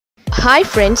Hi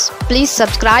friends, please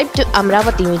subscribe to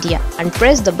Amaravathi Media and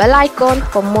press the bell icon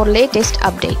for more latest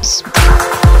updates.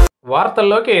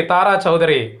 వార్తల్లోకి తారా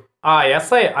చౌదరి ఆ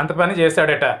SI అంత పని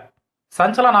చేశాడట.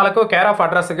 సంచలనాలకు care of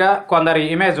అడ్రస్గా కొందరి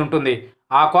image ఉంటుంది.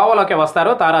 ఆ కోవలోకి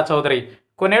వస్తారు తారా చౌదరి.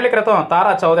 కొన్నేళ్ల క్రితం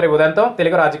తారా చౌదరి ఉదంతం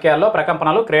తెలుగు రాజకీయాల్లో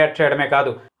ప్రకంపనలు క్రియేట్ చేయడమే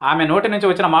కాదు, ఆమె నోటి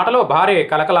నుంచి వచ్చిన మాటలు భారీ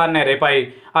కలకలాన్నే రేపాయి.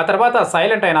 ఆ తర్వాత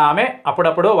సైలెంట్ అయిన ఆమె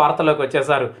అప్పుడప్పుడు వార్తల్లోకి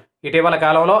వచ్చేశారు. ఇటీవల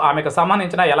కాలంలో ఆమెకు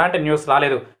సంబంధించిన ఎలాంటి న్యూస్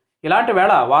రాలేదు. ఇలాంటి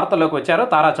వేళ వార్తల్లోకి వచ్చారు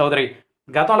తారా చౌదరి.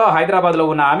 గతంలో హైదరాబాద్లో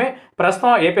ఉన్న ఆమె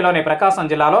ప్రస్తుతం ఏపీలోని ప్రకాశం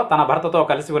జిల్లాలో తన భర్తతో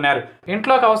కలిసి ఉన్నారు.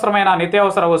 ఇంట్లోకి అవసరమైన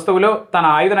నిత్యావసర వస్తువులు, తన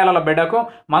 5 నెలల బిడ్డకు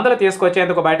మందులు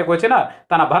తీసుకొచ్చేందుకు బయటకు వచ్చిన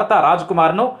తన భర్త రాజ్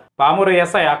కుమార్ను పామూరు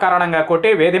ఎస్ఐ అకారణంగా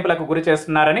కొట్టి వేధింపులకు గురి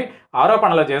చేస్తున్నారని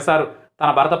ఆరోపణలు చేశారు.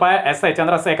 తన భర్తపై ఎస్ఐ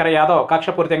చంద్రశేఖర్ యాదవ్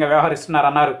కక్షపూరితంగా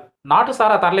వ్యవహరిస్తున్నారన్నారు.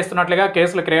 నాటుసారా తరలిస్తున్నట్లుగా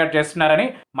కేసులు క్రియేట్ చేస్తున్నారని,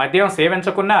 మద్యం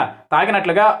సేవించకున్నా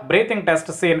తాగినట్లుగా బ్రీతింగ్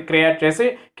టెస్ట్ సీన్ క్రియేట్ చేసి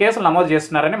కేసులు నమోదు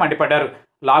చేస్తున్నారని మండిపడ్డారు.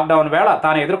 లాక్డౌన్ వేళ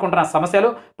తాను ఎదుర్కొంటున్న సమస్యలు,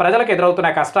 ప్రజలకు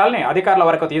ఎదురవుతున్న కష్టాల్ని అధికారుల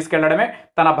వరకు తీసుకెళ్లడమే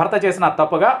తన భర్త చేసిన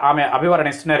తప్పుగా ఆమె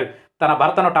అభివర్ణిస్తున్నారు. తన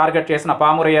భర్తను టార్గెట్ చేసిన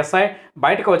పామూరు ఎస్ఐ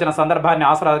బయటకు వచ్చిన సందర్భాన్ని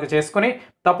ఆసరాగా చేసుకుని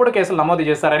తప్పుడు కేసులు నమోదు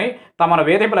చేశారని, తమను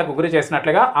వేధింపులకు గురి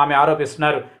చేసినట్లుగా ఆమె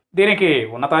ఆరోపిస్తున్నారు. దీనికి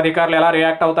ఉన్నతాధికారులు ఎలా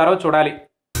రియాక్ట్ అవుతారో చూడాలి.